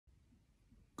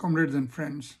Comrades and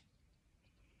friends,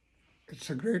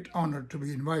 it's a great honor to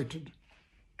be invited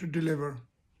to deliver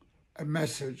a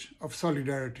message of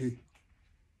solidarity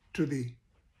to the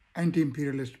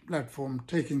Anti-Imperialist platform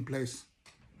taking place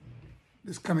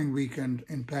this coming weekend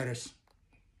in Paris.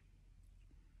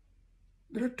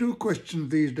 There are two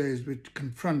questions these days which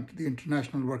confront the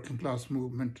international working class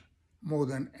movement more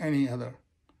than any other.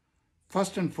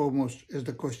 First and foremost is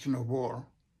the question of war,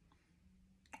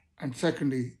 and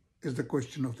secondly is the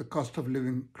question of the cost of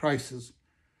living crisis,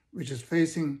 which is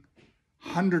facing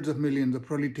hundreds of millions of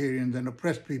proletarians and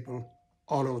oppressed people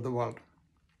all over the world.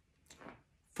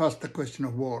 First, the question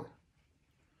of war.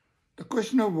 The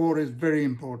question of war is very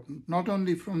important, not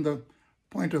only from the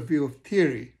point of view of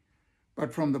theory,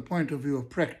 but from the point of view of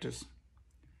practice.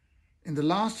 In the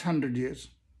last 100 years,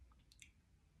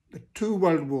 the two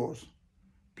world wars,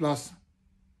 plus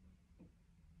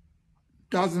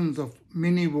dozens of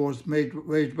mini wars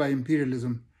waged by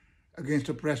imperialism against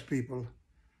oppressed people,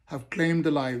 have claimed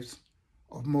the lives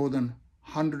of more than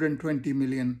 120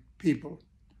 million people.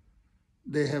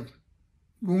 They have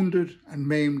wounded and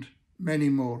maimed many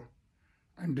more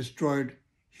and destroyed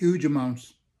huge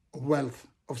amounts of wealth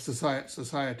of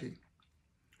society.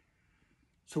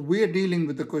 So we are dealing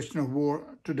with the question of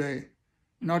war today,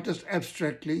 not just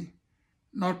abstractly,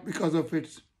 not because of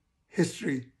its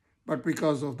history, but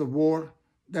because of the war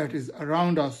that is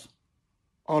around us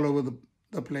all over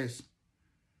the place.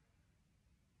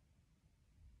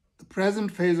 The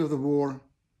present phase of the war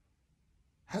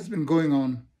has been going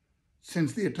on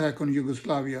since the attack on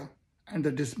Yugoslavia and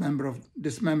the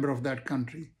dismember of that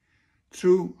country,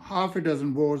 through half a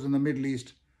dozen wars in the Middle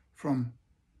East, from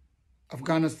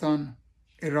Afghanistan,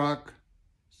 Iraq,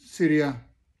 Syria,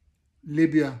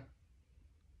 Libya,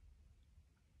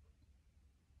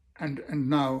 and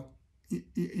now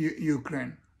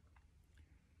Ukraine.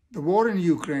 The war in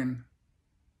Ukraine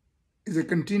is a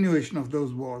continuation of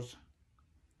those wars,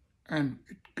 and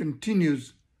it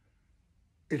continues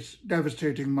its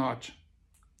devastating march.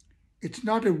 It's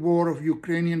not a war of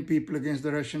Ukrainian people against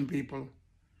the Russian people,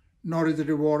 nor is it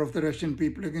a war of the Russian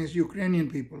people against Ukrainian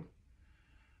people.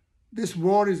 This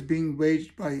war is being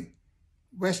waged by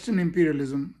Western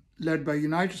imperialism, led by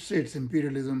United States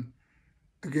imperialism,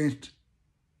 against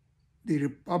the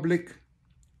Republic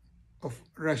of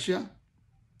Russia.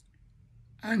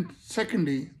 And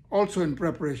secondly, also in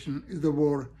preparation, is the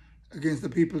war against the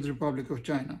People's Republic of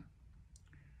China.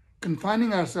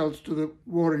 Confining ourselves to the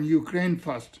war in Ukraine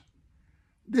first,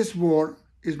 this war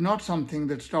is not something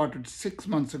that started 6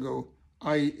 months ago,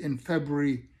 i.e. in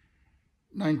February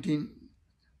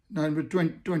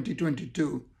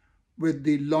 2022, with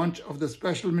the launch of the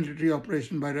special military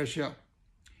operation by Russia.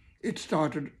 It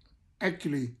started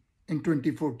actually in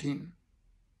 2014,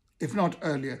 if not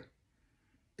earlier.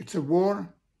 It's a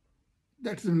war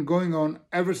that's been going on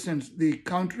ever since the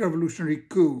counter-revolutionary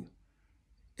coup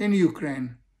in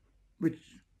Ukraine, which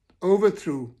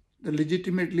overthrew the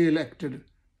legitimately elected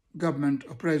government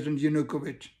of President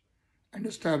Yanukovych and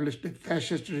established a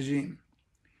fascist regime,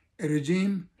 a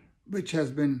regime which has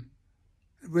been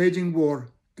waging war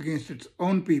against its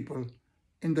own people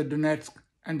in the Donetsk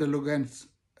and the Lugansk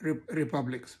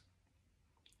republics.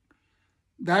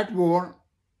 That war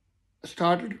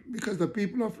started because the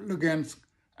people of Lugansk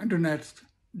and Donetsk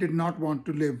did not want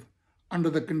to live under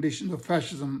the conditions of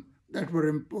fascism that were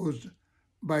imposed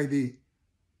by the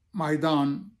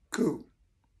Maidan coup.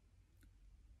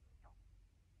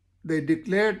 They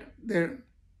declared their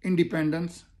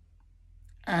independence,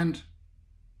 and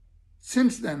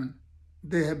since then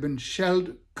they have been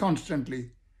shelled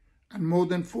constantly, and more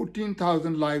than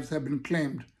 14,000 lives have been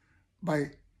claimed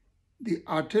by the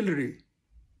artillery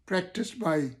practiced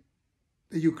by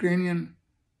the Ukrainian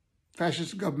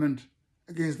fascist government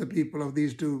against the people of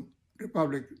these two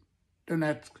republics,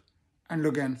 Donetsk and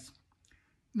Lugansk.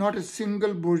 Not a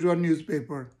single bourgeois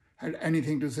newspaper had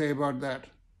anything to say about that.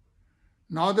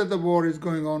 Now that the war is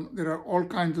going on, there are all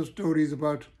kinds of stories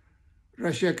about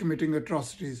Russia committing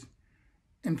atrocities.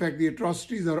 In fact, the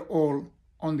atrocities are all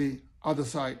on the other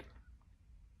side.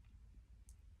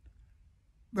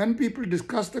 When people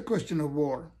discuss the question of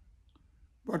war,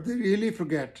 what they really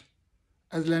forget,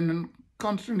 as Lenin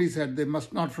constantly said they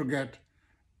must not forget,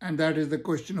 and that is the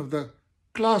question of the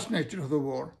class nature of the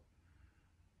war.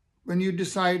 When you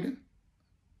decide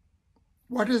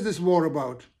what is this war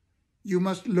about, you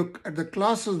must look at the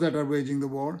classes that are waging the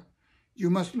war. You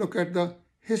must look at the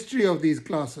history of these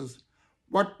classes,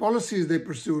 what policies they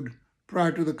pursued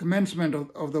prior to the commencement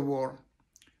of the war.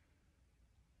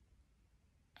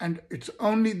 And it's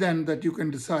only then that you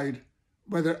can decide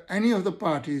whether any of the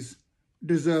parties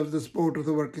deserves the support of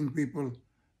the working people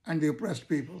and the oppressed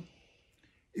people.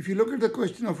 If you look at the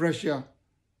question of Russia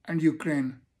and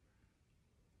Ukraine,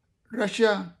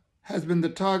 Russia has been the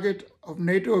target of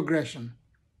NATO aggression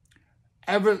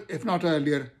ever, if not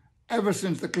earlier, ever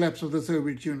since the collapse of the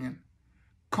Soviet Union.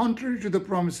 Contrary to the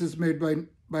promises made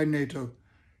by NATO,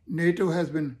 NATO has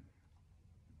been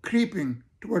creeping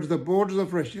towards the borders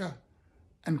of Russia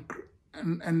and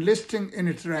enlisting in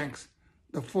its ranks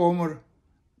the former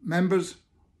members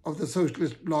of the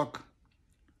socialist bloc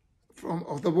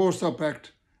of the Warsaw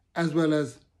Pact, as well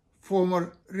as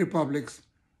former republics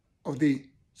of the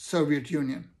Soviet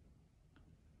Union.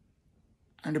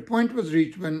 And a point was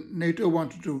reached when NATO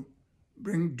wanted to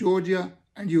bring Georgia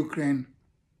and Ukraine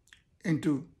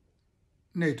into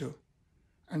NATO.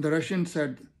 And the Russians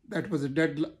said that was a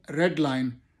red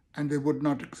line and they would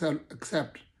not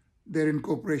accept their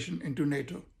incorporation into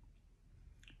NATO.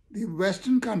 The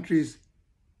Western countries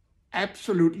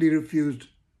absolutely refused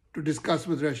to discuss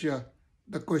with Russia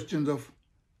the questions of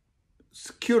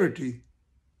security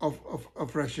of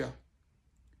Russia.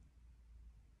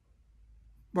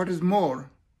 What is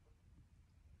more,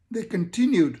 they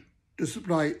continued to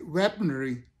supply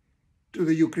weaponry to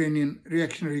the Ukrainian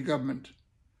reactionary government.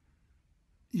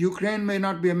 Ukraine may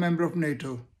not be a member of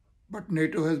NATO, but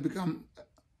NATO has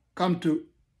come to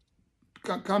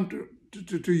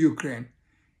Ukraine.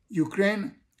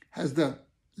 Ukraine has the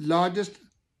largest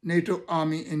NATO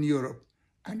army in Europe,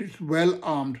 and it's well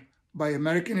armed by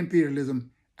American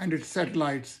imperialism and its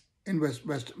satellites in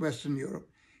Western Europe.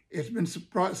 It's been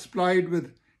supplied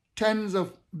with tens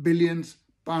of billions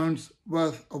pounds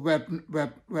worth of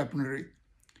weaponry,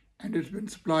 and it's been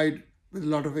supplied with a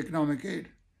lot of economic aid.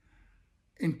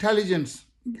 Intelligence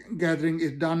gathering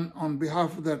is done on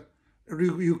behalf of the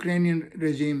Ukrainian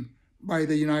regime by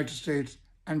the United States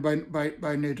and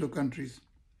by NATO countries.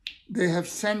 They have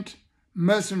sent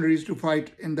mercenaries to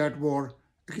fight in that war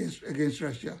against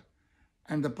Russia.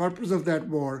 And the purpose of that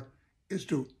war is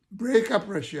to break up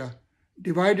Russia,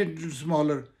 divide it into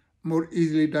smaller, more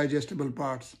easily digestible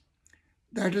parts.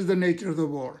 That is the nature of the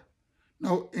war.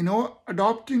 Now, in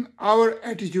adopting our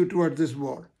attitude towards this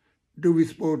war, do we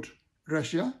support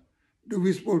Russia? Do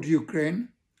we support Ukraine,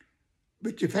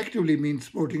 which effectively means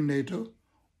supporting NATO?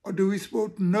 Or do we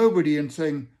support nobody and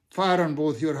saying, fire on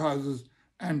both your houses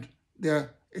and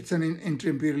it's an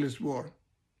anti-imperialist war?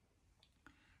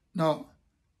 Now,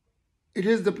 it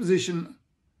is the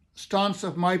stance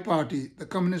of my party, the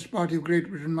Communist Party of Great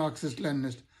Britain,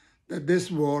 Marxist-Leninist, that this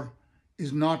war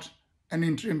is not an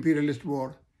anti-imperialist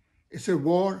war. It's a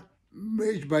war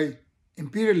waged by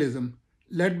imperialism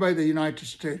led by the United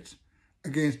States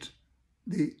against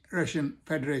the Russian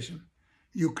Federation.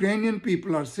 Ukrainian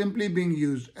people are simply being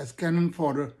used as cannon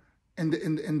fodder in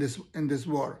this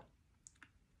war.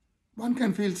 One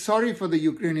can feel sorry for the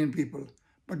Ukrainian people,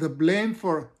 but the blame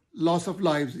for loss of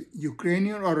lives,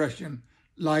 Ukrainian or Russian,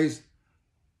 lies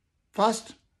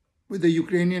first with the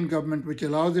Ukrainian government, which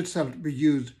allows itself to be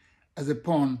used as a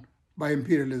pawn by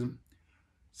imperialism.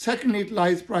 Secondly, it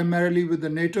lies primarily with the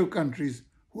NATO countries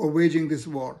who are waging this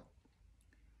war.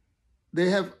 They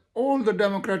have all the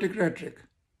democratic rhetoric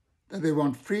that they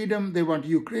want freedom, they want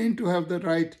Ukraine to have the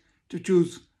right to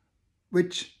choose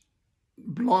which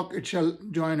bloc it shall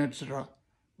join, etc.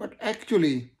 But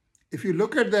actually, if you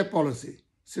look at their policy,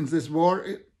 since this war,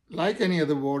 like any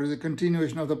other war, is a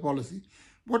continuation of the policy,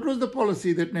 what was the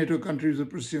policy that NATO countries were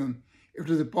pursuing? It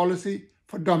was a policy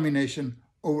for domination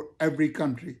over every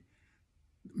country.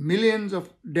 Millions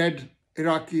of dead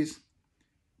Iraqis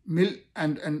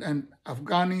and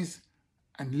Afghanis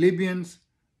and Libyans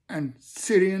and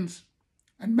Syrians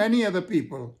and many other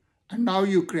people, and now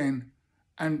Ukraine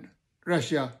and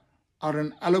Russia are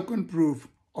an eloquent proof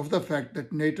of the fact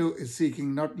that NATO is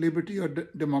seeking not liberty or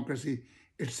democracy,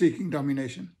 it's seeking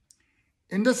domination.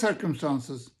 In the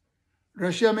circumstances,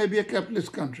 Russia may be a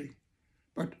capitalist country,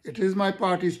 but it is my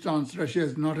party's stance Russia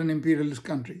is not an imperialist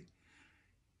country.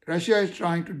 Russia is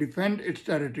trying to defend its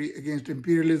territory against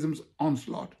imperialism's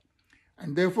onslaught,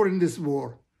 and therefore in this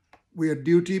war, we are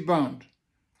duty-bound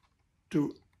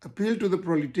to appeal to the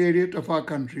proletariat of our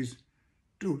countries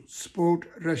to support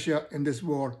Russia in this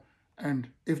war, and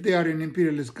if they are in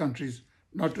imperialist countries,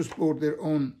 not to support their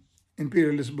own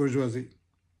imperialist bourgeoisie.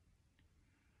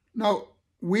 Now,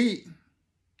 we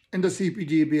in the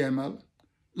CPG-BML,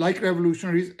 like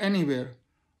revolutionaries anywhere,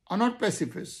 are not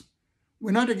pacifists.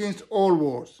 We're not against all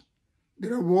wars.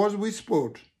 There are wars we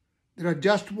support. There are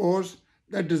just wars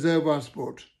that deserve our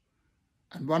support.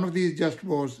 And one of these just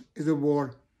wars is a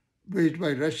war waged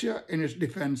by Russia in its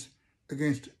defense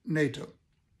against NATO.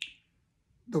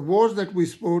 The wars that we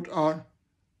support are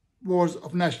wars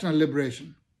of national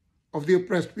liberation, of the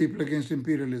oppressed people against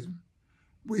imperialism.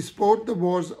 We support the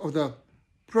wars of the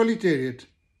proletariat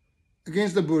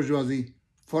against the bourgeoisie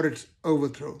for its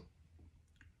overthrow.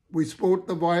 We support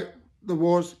the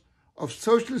wars of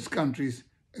socialist countries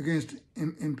against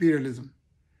imperialism,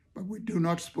 but we do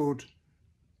not support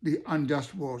the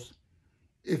unjust wars.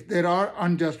 If there are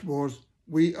unjust wars,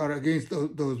 we are against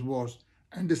those wars.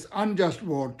 And this unjust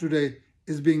war today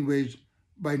is being waged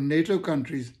by NATO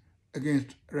countries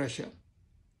against Russia.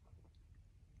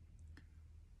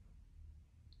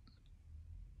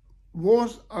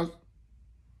 Wars are,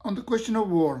 on the question of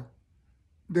war,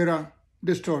 there are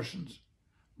distortions.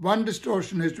 One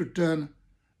distortion is to turn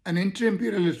an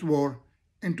inter-imperialist war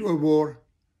into a war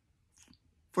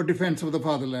for defense of the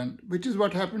fatherland, which is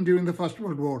what happened during the First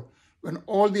World War, when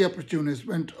all the opportunists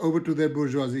went over to their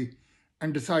bourgeoisie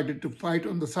and decided to fight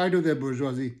on the side of their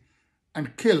bourgeoisie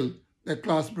and kill their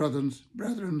class brethren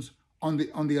on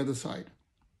the other side.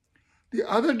 The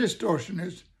other distortion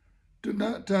is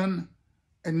to turn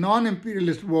a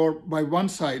non-imperialist war by one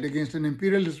side against an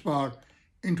imperialist power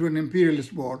into an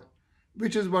imperialist war,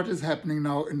 which is what is happening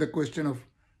now in the question of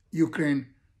Ukraine.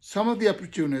 Some of the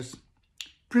opportunists,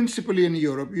 principally in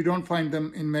Europe, you don't find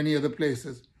them in many other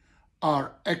places,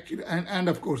 are actually, and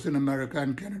of course in America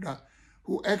and Canada,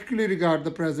 who actually regard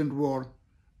the present war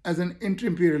as an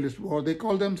inter-imperialist war. They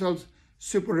call themselves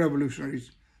super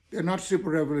revolutionaries. They're not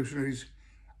super revolutionaries.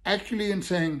 Actually, in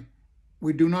saying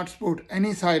we do not support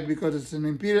any side because it's an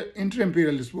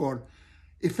inter-imperialist war,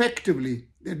 effectively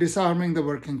they're disarming the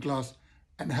working class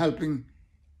and helping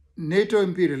NATO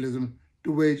imperialism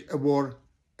to wage a war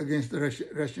against the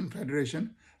Russian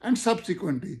Federation and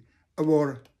subsequently a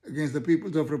war against the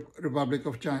People's Republic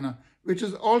of China, which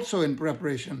is also in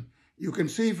preparation. You can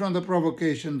see from the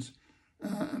provocations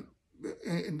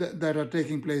that are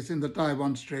taking place in the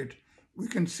Taiwan Strait. We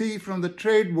can see from the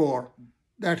trade war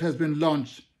that has been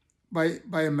launched by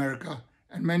America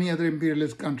and many other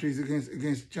imperialist countries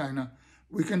against China.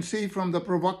 We can see from the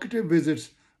provocative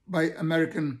visits by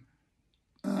American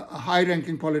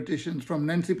high-ranking politicians, from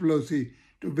Nancy Pelosi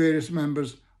to various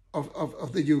members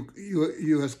of the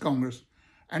U.S. Congress.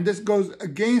 And this goes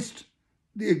against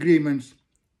the agreements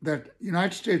that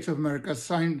United States of America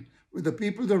signed with the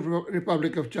People's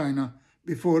Republic of China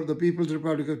before the People's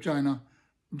Republic of China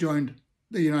joined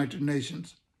the United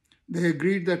Nations. They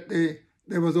agreed that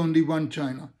there was only one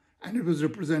China, and it was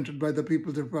represented by the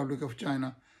People's Republic of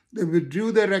China. They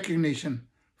withdrew their recognition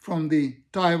from the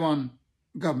Taiwan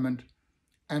government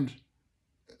and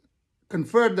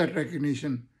conferred that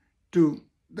recognition to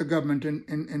the government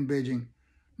in Beijing.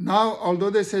 Now, although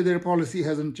they say their policy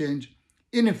hasn't changed,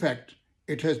 in effect,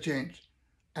 it has changed.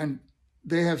 And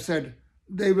they have said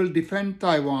they will defend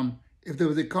Taiwan if there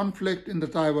was a conflict in the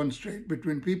Taiwan Strait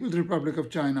between People's Republic of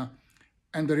China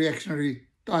and the reactionary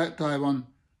Taiwan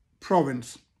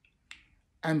province.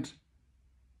 And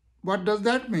what does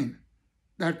that mean?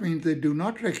 That means they do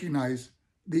not recognize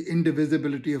the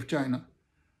indivisibility of China.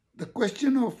 The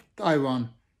question of Taiwan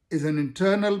is an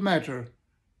internal matter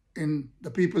in the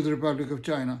People's Republic of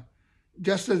China,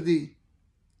 just as the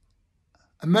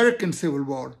American Civil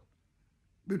War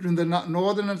between the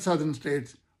northern and southern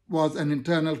states was an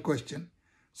internal question.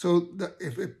 So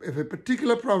if a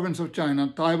particular province of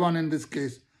China, Taiwan in this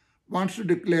case, wants to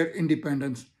declare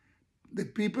independence, the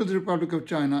People's Republic of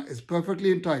China is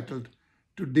perfectly entitled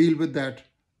to deal with that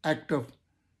act of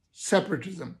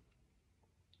separatism.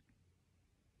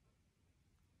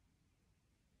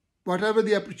 Whatever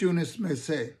the opportunists may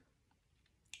say,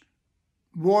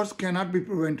 wars cannot be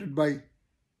prevented by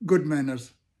good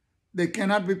manners. They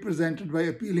cannot be prevented by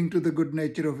appealing to the good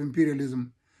nature of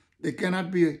imperialism. They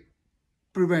cannot be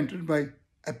prevented by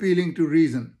appealing to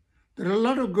reason. There are a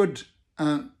lot of good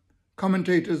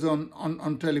commentators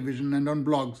on television and on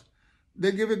blogs.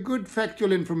 They give a good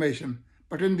factual information,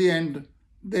 but in the end,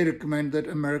 they recommend that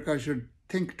America should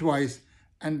think twice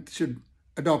and should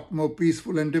adopt more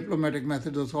peaceful and diplomatic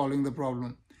methods of solving the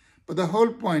problem. But the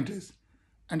whole point is,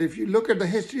 and if you look at the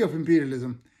history of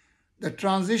imperialism, the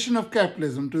transition of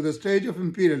capitalism to the stage of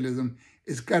imperialism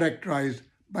is characterized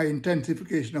by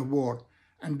intensification of war.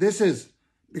 And this is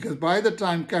because by the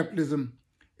time capitalism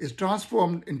is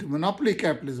transformed into monopoly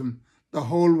capitalism, the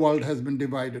whole world has been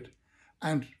divided.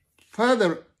 And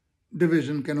further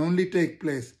division can only take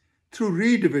place through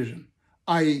redivision,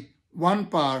 i.e. one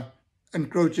power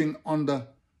encroaching on the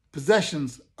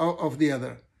possessions of the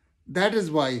other. That is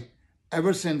why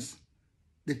ever since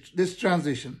this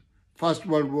transition, First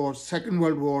World War, Second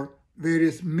World War,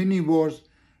 various mini wars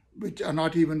which are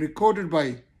not even recorded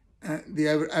by the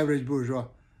average bourgeois,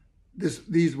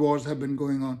 these wars have been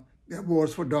going on. They are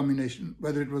wars for domination,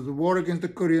 whether it was the war against the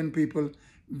Korean people,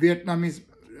 Vietnamese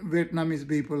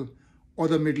people, or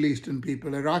the Middle Eastern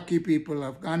people, Iraqi people,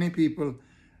 Afghani people,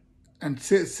 and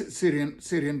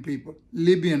Syrian people,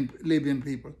 Libyan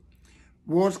people.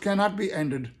 Wars cannot be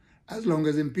ended as long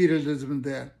as imperialism is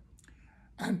there.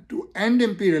 And to end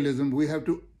imperialism, we have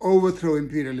to overthrow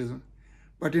imperialism.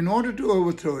 But in order to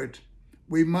overthrow it,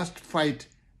 we must fight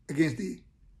against the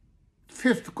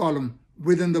fifth column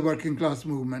within the working class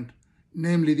movement,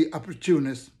 namely the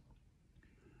opportunists.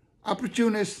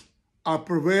 Opportunists are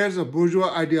purveyors of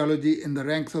bourgeois ideology in the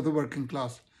ranks of the working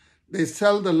class. They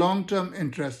sell the long-term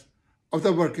interests of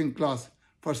the working class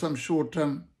for some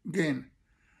short-term gain.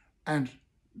 And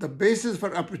the basis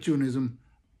for opportunism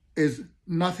is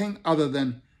nothing other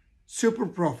than super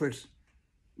profits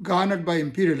garnered by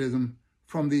imperialism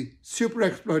from the super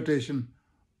exploitation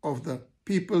of the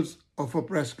peoples of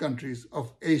oppressed countries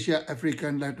of Asia, Africa,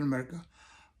 and Latin America.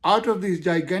 Out of these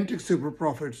gigantic super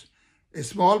profits, a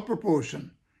small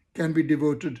proportion can be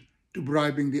devoted to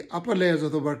bribing the upper layers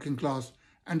of the working class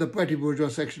and the petty bourgeois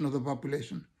section of the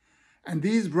population. And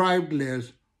these bribed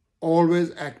layers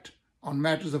always act on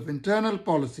matters of internal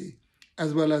policy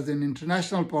as well as in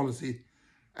international policy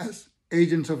as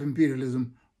agents of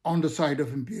imperialism on the side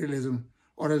of imperialism,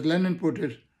 or as Lenin put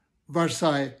it,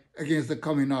 Versailles against the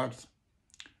communards.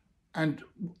 And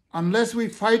unless we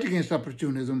fight against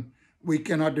opportunism, we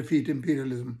cannot defeat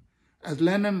imperialism. As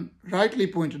Lenin rightly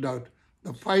pointed out,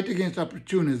 the fight against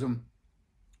opportunism,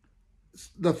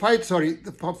 the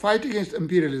fight against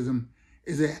imperialism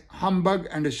is a humbug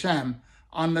and a sham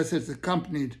unless it's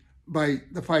accompanied by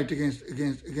the fight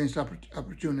against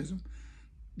opportunism.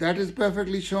 That is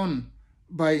perfectly shown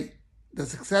by the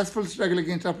successful struggle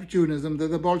against opportunism that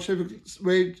the Bolsheviks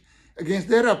waged against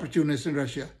their opportunists in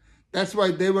Russia. That's why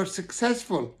they were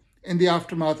successful in the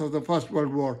aftermath of the First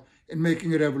World War in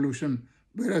making a revolution,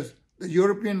 whereas the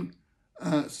European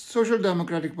social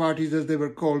democratic parties, as they were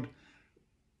called,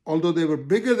 although they were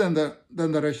bigger than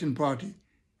the Russian party,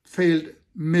 failed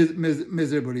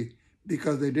miserably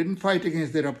because they didn't fight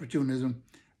against their opportunism,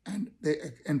 and they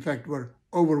in fact were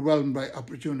overwhelmed by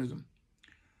opportunism.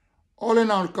 All in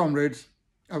all, comrades,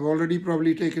 I've already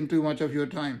probably taken too much of your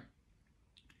time.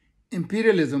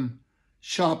 Imperialism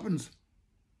sharpens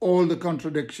all the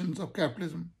contradictions of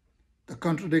capitalism. The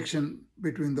contradiction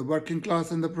between the working class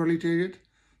and the proletariat,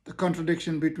 the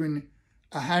contradiction between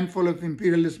a handful of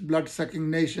imperialist blood-sucking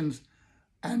nations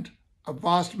and a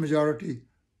vast majority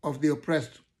of the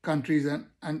oppressed countries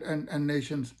and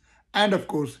nations, and of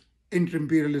course,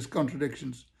 inter-imperialist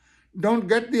contradictions. Don't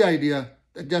get the idea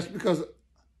that just because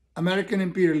American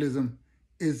imperialism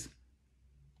is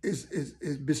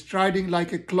bestriding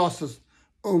like a colossus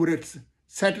over its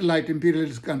satellite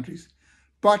imperialist countries,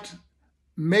 but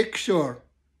make sure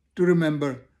to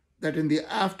remember that in the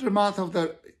aftermath of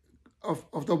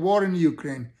the war in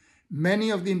Ukraine,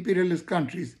 many of the imperialist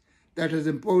countries that has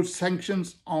imposed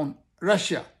sanctions on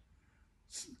Russia,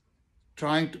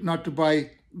 trying not to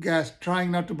buy gas,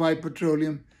 trying not to buy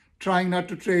petroleum, trying not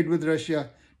to trade with Russia,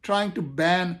 trying to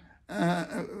ban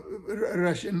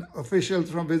Russian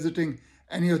officials from visiting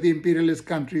any of the imperialist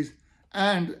countries,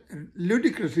 and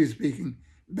ludicrously speaking,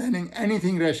 banning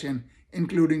anything Russian,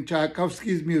 including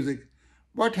Tchaikovsky's music.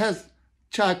 What has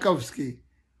Tchaikovsky,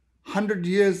 100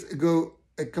 years ago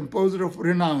a composer of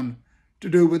renown, to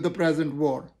do with the present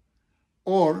war?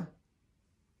 Or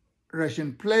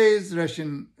Russian plays,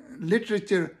 Russian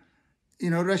literature.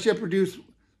 Russia produced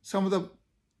some of the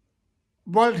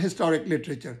world historic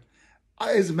literature.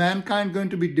 Is mankind going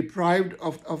to be deprived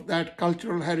of that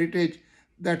cultural heritage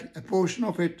that a portion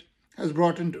of it has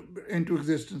brought into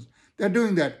existence? They're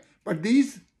doing that. But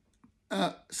these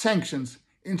sanctions,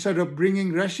 instead of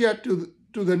bringing Russia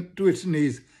to its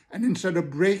knees, and instead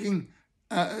of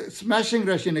smashing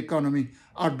Russian economy,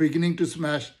 are beginning to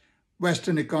smash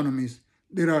Western economies.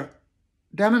 There are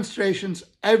demonstrations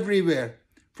everywhere,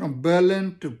 from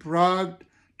Berlin to Prague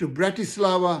to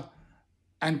Bratislava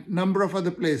and a number of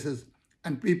other places,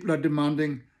 and people are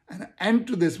demanding an end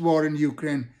to this war in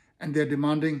Ukraine, and they're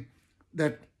demanding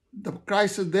that the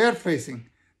crisis they're facing,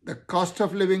 the cost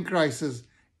of living crisis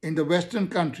in the Western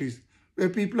countries, where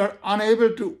people are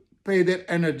unable to pay their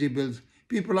energy bills,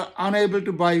 people are unable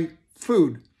to buy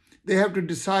food. They have to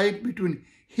decide between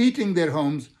heating their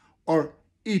homes or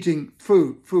eating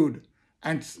food.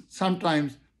 And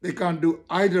sometimes they can't do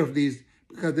either of these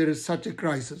because there is such a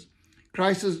crisis.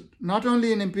 Crisis not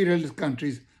only in imperialist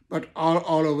countries, but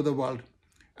all over the world.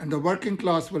 And the working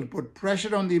class will put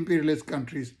pressure on the imperialist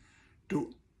countries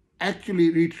to actually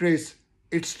retrace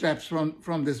its steps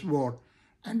from this war.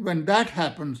 And when that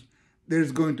happens, there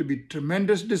is going to be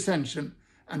tremendous dissension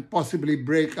and possibly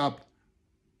breakup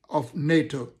of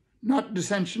NATO. Not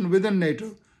dissension within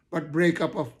NATO, but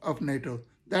breakup of NATO.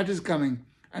 That is coming.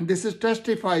 And this is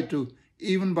testified to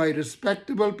even by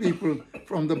respectable people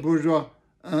from the bourgeois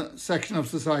section of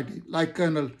society, like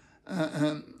Colonel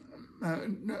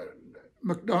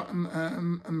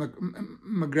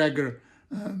McGregor,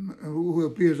 who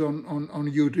appears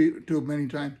on YouTube many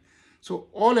times. So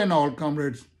all in all,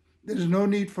 comrades, there is no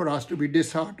need for us to be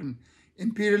disheartened.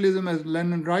 Imperialism, as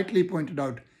Lenin rightly pointed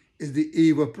out, is the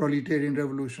eve of proletarian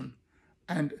revolution.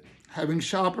 And having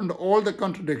sharpened all the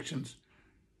contradictions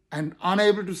and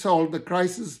unable to solve the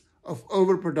crisis of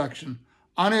overproduction,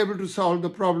 unable to solve the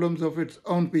problems of its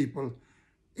own people,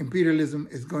 imperialism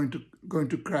is going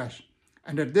to crash.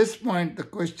 And at this point, the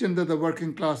question that the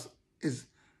working class is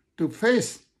to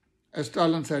face, as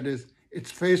Stalin said, is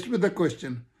it's faced with the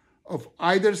question of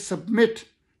either submit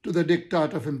to the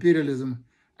diktat of imperialism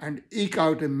and eke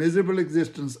out a miserable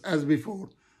existence as before,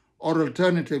 or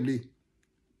alternatively,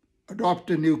 adopt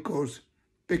a new course,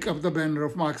 pick up the banner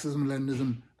of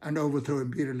Marxism-Leninism and overthrow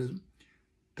imperialism.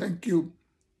 Thank you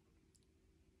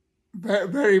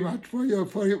very much for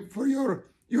your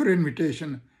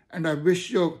invitation, and I wish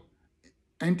your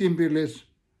anti-imperialist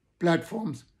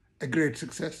platforms a great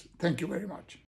success. Thank you very much.